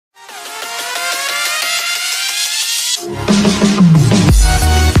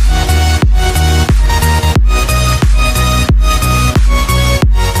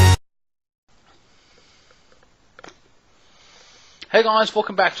Hey guys,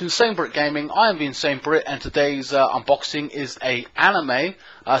 welcome back to INSANEBRIT Gaming. I am the INSANEBRIT, and today's unboxing is a anime,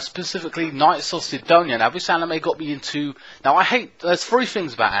 specifically Knights of Sidonia. Now this anime got me into, there's three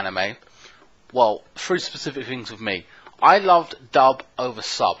things about anime, well, three specific things with me. I loved dub over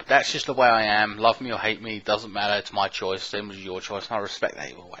sub. That's just the way I am. Love me or hate me, doesn't matter, it's my choice, same as your choice, and I respect that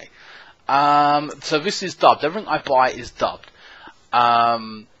either way. So this is dubbed, everything I buy is dubbed.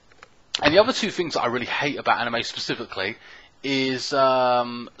 And the other two things that I really hate about anime specifically is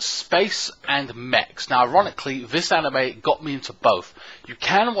space and mechs. Now ironically, this anime got me into both. You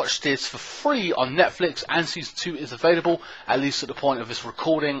can watch this for free on Netflix, and season 2 is available, at least at the point of this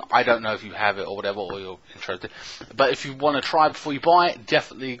recording. I don't know if you have it or whatever, or you're interested, but if you want to try before you buy it,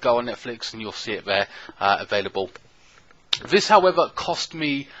 definitely go on Netflix and you'll see it there available. This however cost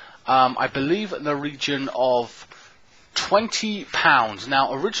me I believe in the region of £20.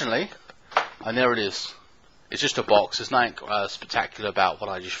 Now originally, and there it is, it's just a box. There's nothing spectacular about what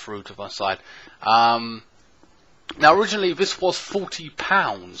I just threw to one side. Now, originally this was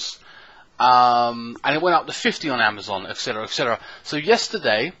 £40, and it went up to 50 on Amazon, etc., etc. So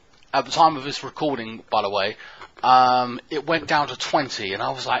yesterday, at the time of this recording, by the way, it went down to 20, and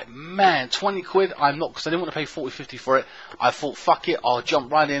I was like, man, 20 quid. I'm not, because I didn't want to pay 40, 50 for it. I thought, fuck it, I'll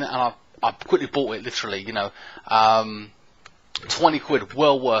jump right in, and I quickly bought it, literally. You know, 20 quid,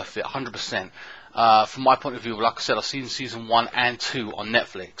 well worth it, 100%. From my point of view, like I said, I've seen season 1 and 2 on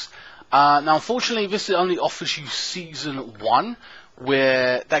Netflix. Now, unfortunately, this only offers you season 1,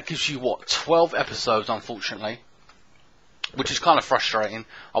 where that gives you, what, 12 episodes, unfortunately, which is kind of frustrating,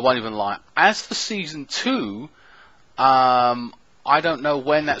 I won't even lie. As for season 2, I don't know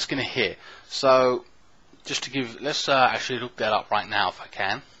when that's going to hit. So, just to give, let's actually look that up right now if I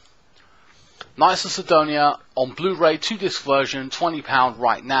can. Knights of Sidonia on Blu-ray 2-disc version, £20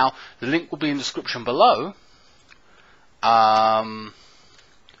 right now. The link will be in the description below.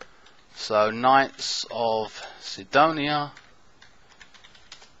 So Knights of Sidonia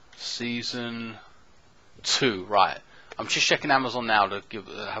season 2, right? I'm just checking Amazon now to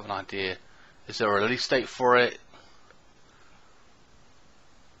have an idea. Is there a release date for it?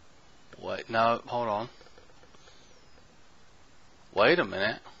 Wait, no, hold on. Wait a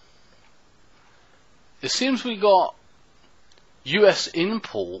minute. It seems we got US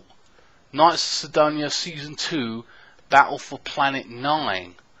import, Knights of Sidonia Season 2, Battle for Planet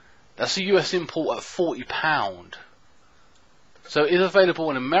 9. That's a US import at £40. So it is available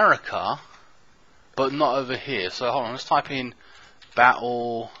in America, but not over here. So hold on, let's type in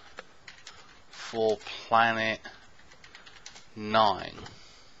Battle for Planet 9.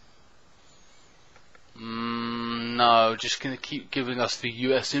 No, just going to keep giving us the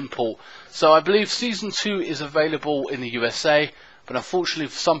US import. So I believe season 2 is available in the USA, but unfortunately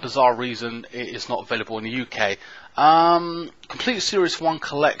for some bizarre reason it is not available in the UK. Complete Series 1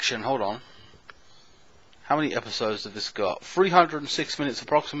 collection, hold on. How many episodes have this got? 306 minutes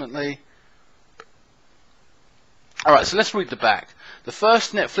approximately. Alright, so let's read the back. The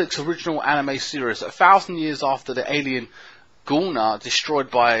first Netflix original anime series, 1,000 years after the alien Gulna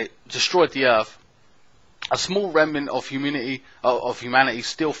destroyed the Earth, a small remnant of humanity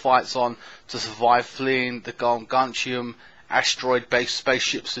still fights on to survive, fleeing the gargantuan asteroid-based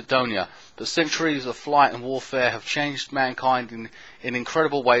spaceship Sidonia. But centuries of flight and warfare have changed mankind in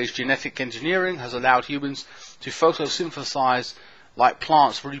incredible ways. Genetic engineering has allowed humans to photosynthesize like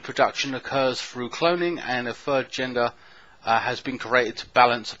plants. Reproduction occurs through cloning, and a third gender has been created to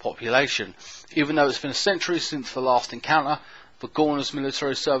balance the population. Even though it's been a century since the last encounter, the Gulna's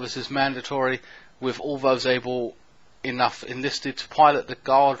military service is mandatory, with all those able enough enlisted to pilot the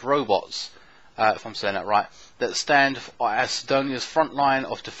guard robots, if I'm saying that right, that stand as Sidonia's front line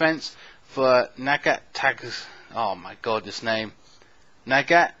of defense for Nagat Tanikaz,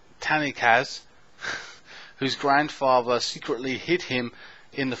 whose grandfather secretly hid him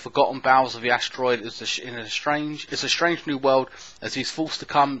in the forgotten bowels of the asteroid. It's a strange new world, as he's forced to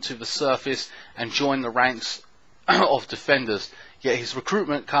come to the surface and join the ranks of defenders. Yet his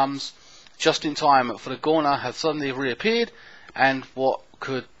recruitment comes just in time, for the Gulna have suddenly reappeared, and what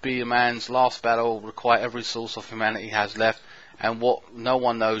could be a man's last battle will require every source of humanity has left, and what no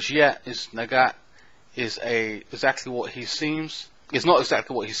one knows yet is Nagat is not exactly what he seems,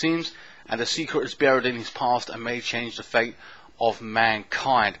 and the secret is buried in his past and may change the fate of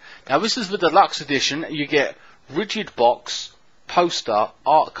mankind. Now this is the deluxe edition. You get rigid box, poster,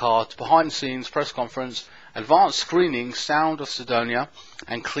 art cards, behind the scenes, press conference, advanced screening, sound of Sidonia,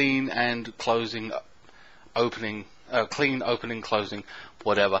 and clean opening, closing,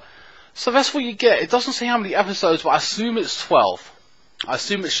 whatever. So that's what you get. It doesn't say how many episodes, but I assume it's 12. I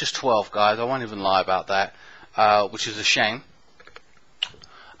assume it's just 12, guys. I won't even lie about that, which is a shame.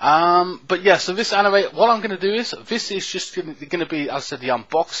 But yeah, so this anime, what I'm going to do is, this is just going to be, as I said, the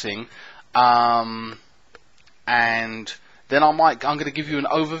unboxing, and then I'm going to give you an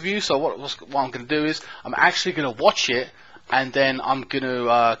overview. So what I'm going to do is, I'm actually going to watch it, and then I'm going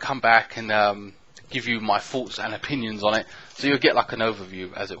to come back and give you my thoughts and opinions on it, so you'll get like an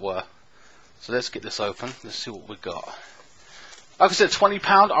overview, as it were. So let's get this open, let's see what we got. Like I said, £20,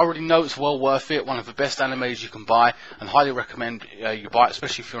 I already know it's well worth it. One of the best animes you can buy, and highly recommend you buy it,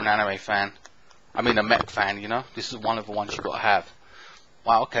 especially if you're an anime fan. I mean a mech fan, you know. This is one of the ones you've got to have.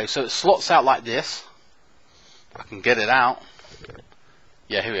 Wow, okay, so it slots out like this. I can get it out.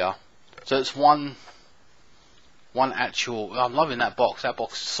 Yeah, here we are. So it's one actual. I'm loving that box. That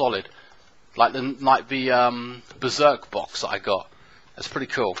box is solid, like the Berserk box that I got. That's pretty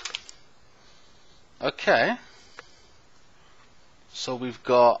cool. Okay. So we've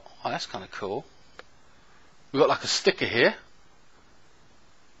got, oh, that's kind of cool. We've got like a sticker here.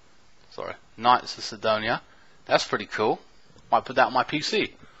 Sorry, Knights of Sidonia. That's pretty cool. Might put that on my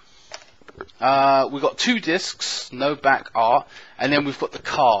PC. We've got 2 discs, no back art, and then we've got the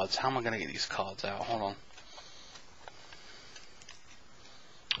cards. How am I going to get these cards out? Hold on.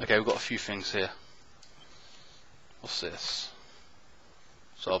 Okay, we've got a few things here. What's this?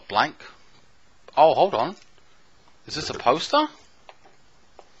 So a blank. Oh, hold on. Is this a poster?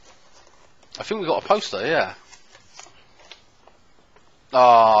 I think we got a poster, yeah.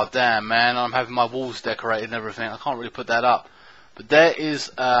 Oh, damn, man. I'm having my walls decorated and everything. I can't really put that up. But there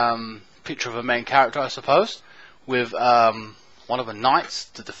is a picture of a main character, I suppose, with one of the knights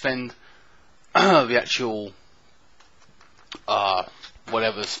to defend the actual,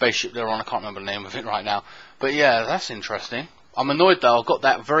 whatever spaceship they're on. I can't remember the name of it right now. But yeah, that's interesting. I'm annoyed, though. I got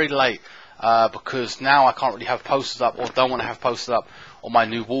that very late because now I can't really have posters up, or don't want to have posters up on my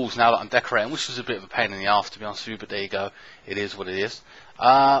new walls now that I'm decorating, which is a bit of a pain in the arse, to be honest with you, but there you go. It is what it is.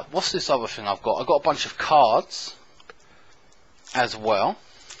 What's this other thing I've got? I've got a bunch of cards as well.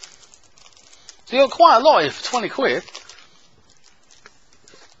 So you got quite a lot here for 20 quid.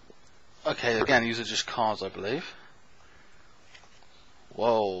 Okay, again, these are just cards, I believe.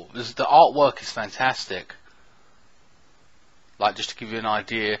 Whoa, the artwork is fantastic. Like, just to give you an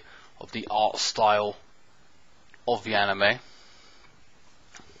idea of the art style of the anime.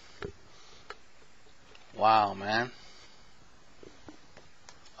 Wow, man.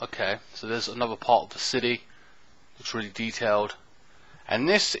 Okay, so there's another part of the city. It's really detailed. And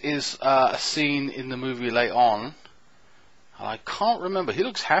this is a scene in the movie later on. And I can't remember. He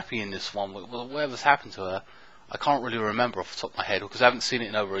looks happy in this one. Whatever's happened to her, I can't really remember off the top of my head, because I haven't seen it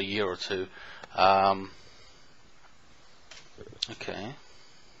in over a year or two. Okay.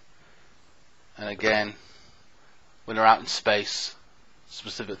 And again, when they're out in space,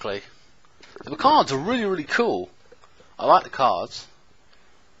 specifically. The cards are really, really cool. I like the cards.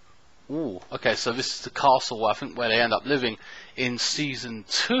 Ooh, okay, so this is the castle, I think, where they end up living in Season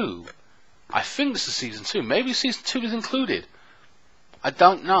 2. I think this is Season 2. Maybe Season 2 is included. I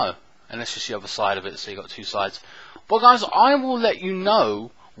don't know. And that's just the other side of it, so you got 2 sides. But guys, I will let you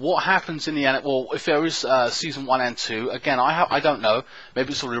know what happens in the end. Well, if there is Season 1 and 2, again, I don't know.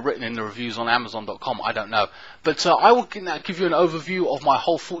 Maybe it's already written in the reviews on Amazon.com, I don't know. But I will give you an overview of my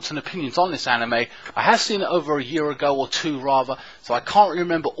whole thoughts and opinions on this anime. I have seen it over a year ago, or 2 rather, so I can't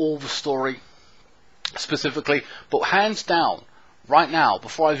remember all the story specifically. But hands down, right now,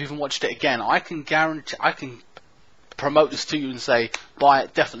 before I've even watched it again, I can guarantee, I can promote this to you and say, buy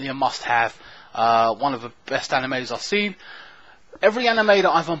it, definitely a must-have. One of the best animes I've seen. Every anime that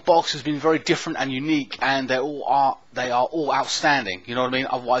I've unboxed has been very different and unique, and they are all outstanding. You know what I mean?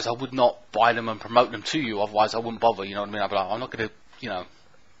 Otherwise, I would not buy them and promote them to you. Otherwise, I wouldn't bother. You know what I mean? I'd be like, I'm not going to, you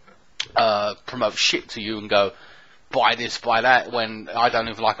know, promote shit to you and go buy this, buy that, when I don't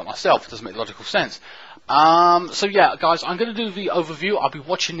even like it myself. It doesn't make logical sense. So yeah, guys, I'm going to do the overview. I'll be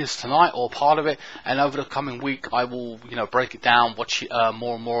watching this tonight, or part of it, and over the coming week, I will, you know, break it down, watch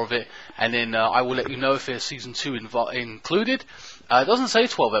more and more of it, and then I will let you know if there's Season 2 included. It doesn't say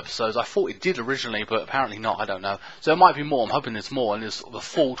 12 episodes. I thought it did originally, but apparently not. I don't know. So there might be more. I'm hoping there's more, and there's the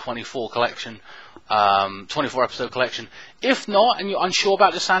full 24 collection, 24 episode collection. If not, and you're unsure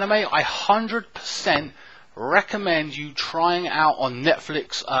about this anime, I 100% recommend you trying out on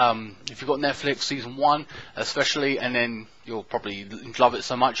Netflix. If you've got Netflix, Season 1 especially, and then you'll probably love it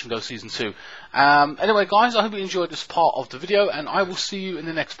so much and go Season 2. Anyway, guys, I hope you enjoyed this part of the video, and I will see you in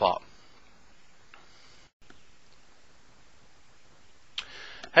the next part.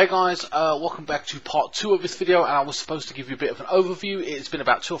 Hey guys, welcome back to part 2 of this video, and I was supposed to give you a bit of an overview. It's been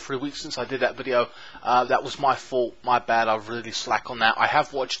about 2 or 3 weeks since I did that video. That was my fault, my bad. I've really slack on that. I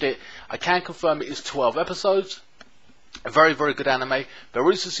have watched it. I can confirm it is 12 episodes. A very, very good anime.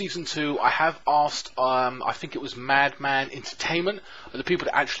 There is a season 2. I have asked, I think it was Madman Entertainment, the people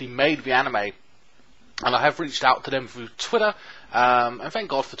that actually made the anime, and I have reached out to them through Twitter, and thank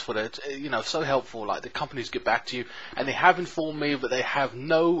God for Twitter. It's, you know, so helpful. Like, the companies get back to you, and they have informed me that they have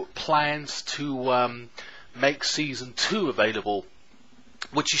no plans to make season 2 available,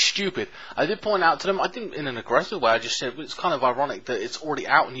 which is stupid. I did point out to them, I didn't in an aggressive way, I just said it's kind of ironic that it's already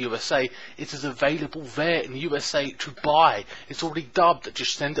out in the USA. It is available there in the USA to buy. It's already dubbed.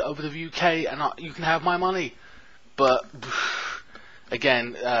 Just send it over to the UK and you can have my money. But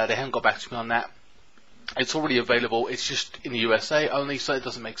again, they haven't got back to me on that. It's already available. It's just in the USA only, so it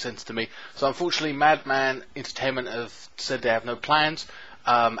doesn't make sense to me. So unfortunately, Madman Entertainment have said they have no plans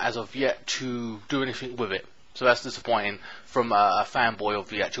as of yet to do anything with it. So that's disappointing from a fanboy of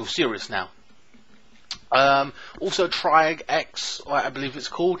the actual series now. Also, Triag X, I believe it's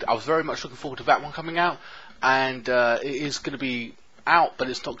called. I was very much looking forward to that one coming out, and it is going to be out, but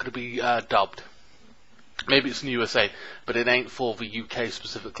it's not going to be dubbed. Maybe it's in the USA, but it ain't for the UK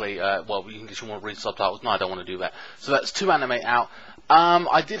specifically. Well, you can want to read subtitles. No, I don't want to do that. So that's 2 anime out.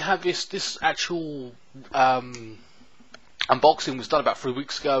 I did have this actual unboxing was done about 3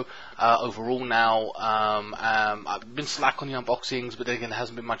 weeks ago. Overall now, I've been slack on the unboxings, but then again, there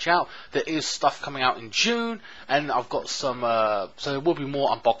hasn't been much out. There is stuff coming out in June, and I've got some, so there will be more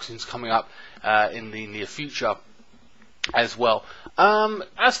unboxings coming up in the near future as well.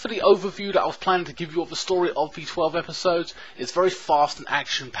 As for the overview that I was planning to give you of the story of the 12 episodes, it's very fast and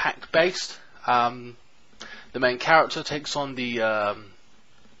action-packed based. The main character takes on the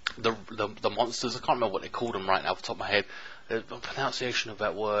monsters. I can't remember what they call them right now off the top of my head. The pronunciation of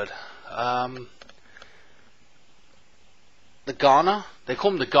that word. The Ghana? They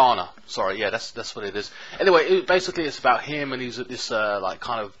call him the Ghana. Sorry, yeah, that's what it is. Anyway, basically it's about him, and he's at this like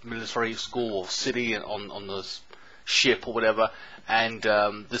kind of military school or city on this ship or whatever, and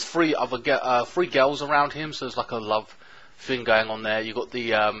there's 3 girls around him, so there's like a love thing going on there. You got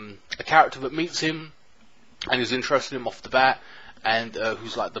the a character that meets him and is interested in him off the bat, and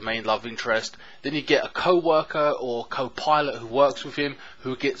who's like the main love interest. Then you get a co-worker or co-pilot who works with him,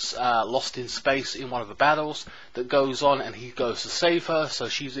 who gets lost in space in one of the battles that goes on, and he goes to save her, so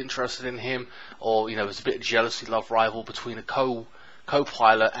she's interested in him. Or, you know, there's a bit of jealousy, love rival between a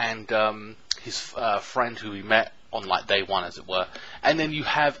co-pilot and his friend who he met on like day 1, as it were. And then you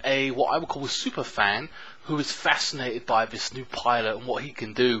have what I would call a super fan who is fascinated by this new pilot and what he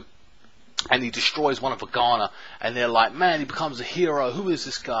can do, and he destroys one of the Ghana, and they're like, man, he becomes a hero. Who is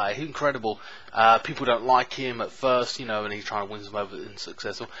this guy? He's incredible. People don't like him at first, you know, and he's trying to win them over and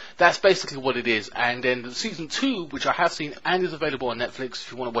successful. That's basically what it is. And then the season 2, which I have seen and is available on Netflix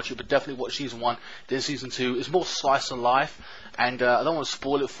if you want to watch it, but definitely watch season 1. Then season 2 is more slice of life, and I don't want to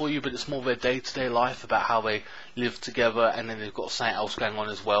spoil it for you, but it's more of their day-to-day life about how they live together, and then they've got something else going on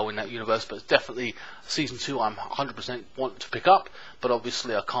as well in that universe. But it's definitely season 2 I'm 100% want to pick up, but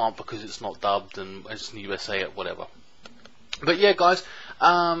obviously I can't because it's not dubbed and it's in the USA or whatever. But yeah, guys,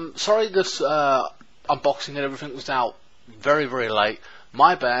 sorry this unboxing and everything was out very, very late.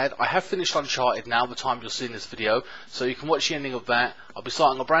 My bad. I have finished Uncharted now, the time you're seeing this video, so you can watch the ending of that. I'll be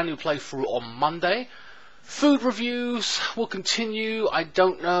starting a brand new playthrough on Monday. Food reviews will continue. I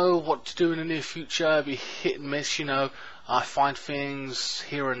don't know what to do in the near future. It'll be hit and miss, you know. I find things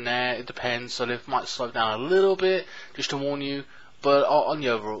here and there. It depends, so they might slow down a little bit, just to warn you. But on the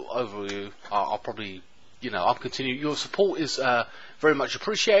overview, I'll probably, you know, I'll continue. Your support is very much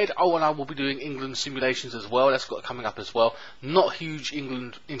appreciated. Oh, and I will be doing England simulations as well. That's got coming up as well. Not a huge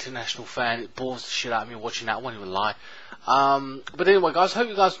England international fan. It bores the shit out of me watching that. I won't even lie. But anyway, guys, hope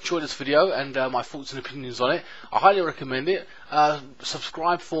you guys enjoyed this video and my thoughts and opinions on it. I highly recommend it.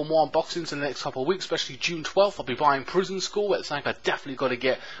 Subscribe for more unboxings in the next couple of weeks, especially June 12th. I'll be buying Prison School. That's something I definitely got to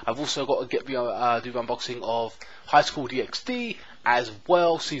get. I've also got to get the do the unboxing of High School DxD as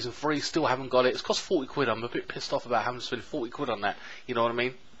well. Season 3, still haven't got it. It's cost 40 quid. I'm a bit pissed off about having to spend 40 quid on that. You know what I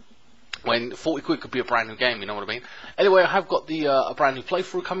mean? When 40 quid could be a brand new game, you know what I mean? Anyway, I have got the a brand new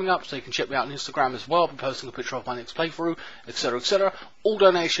playthrough coming up, so you can check me out on Instagram as well. I'll be posting a picture of my next playthrough, etc, etc. All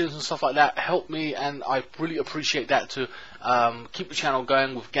donations and stuff like that help me, and I really appreciate that to keep the channel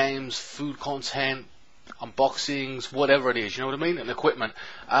going with games, food content, unboxings, whatever it is, you know what I mean? And equipment.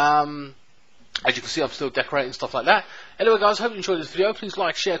 As you can see, I'm still decorating, stuff like that. Anyway, guys, hope you enjoyed this video. Please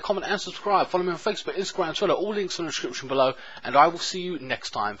like, share, comment, and subscribe. Follow me on Facebook, Instagram, Twitter. All links in the description below. And I will see you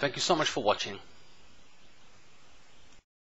next time. Thank you so much for watching.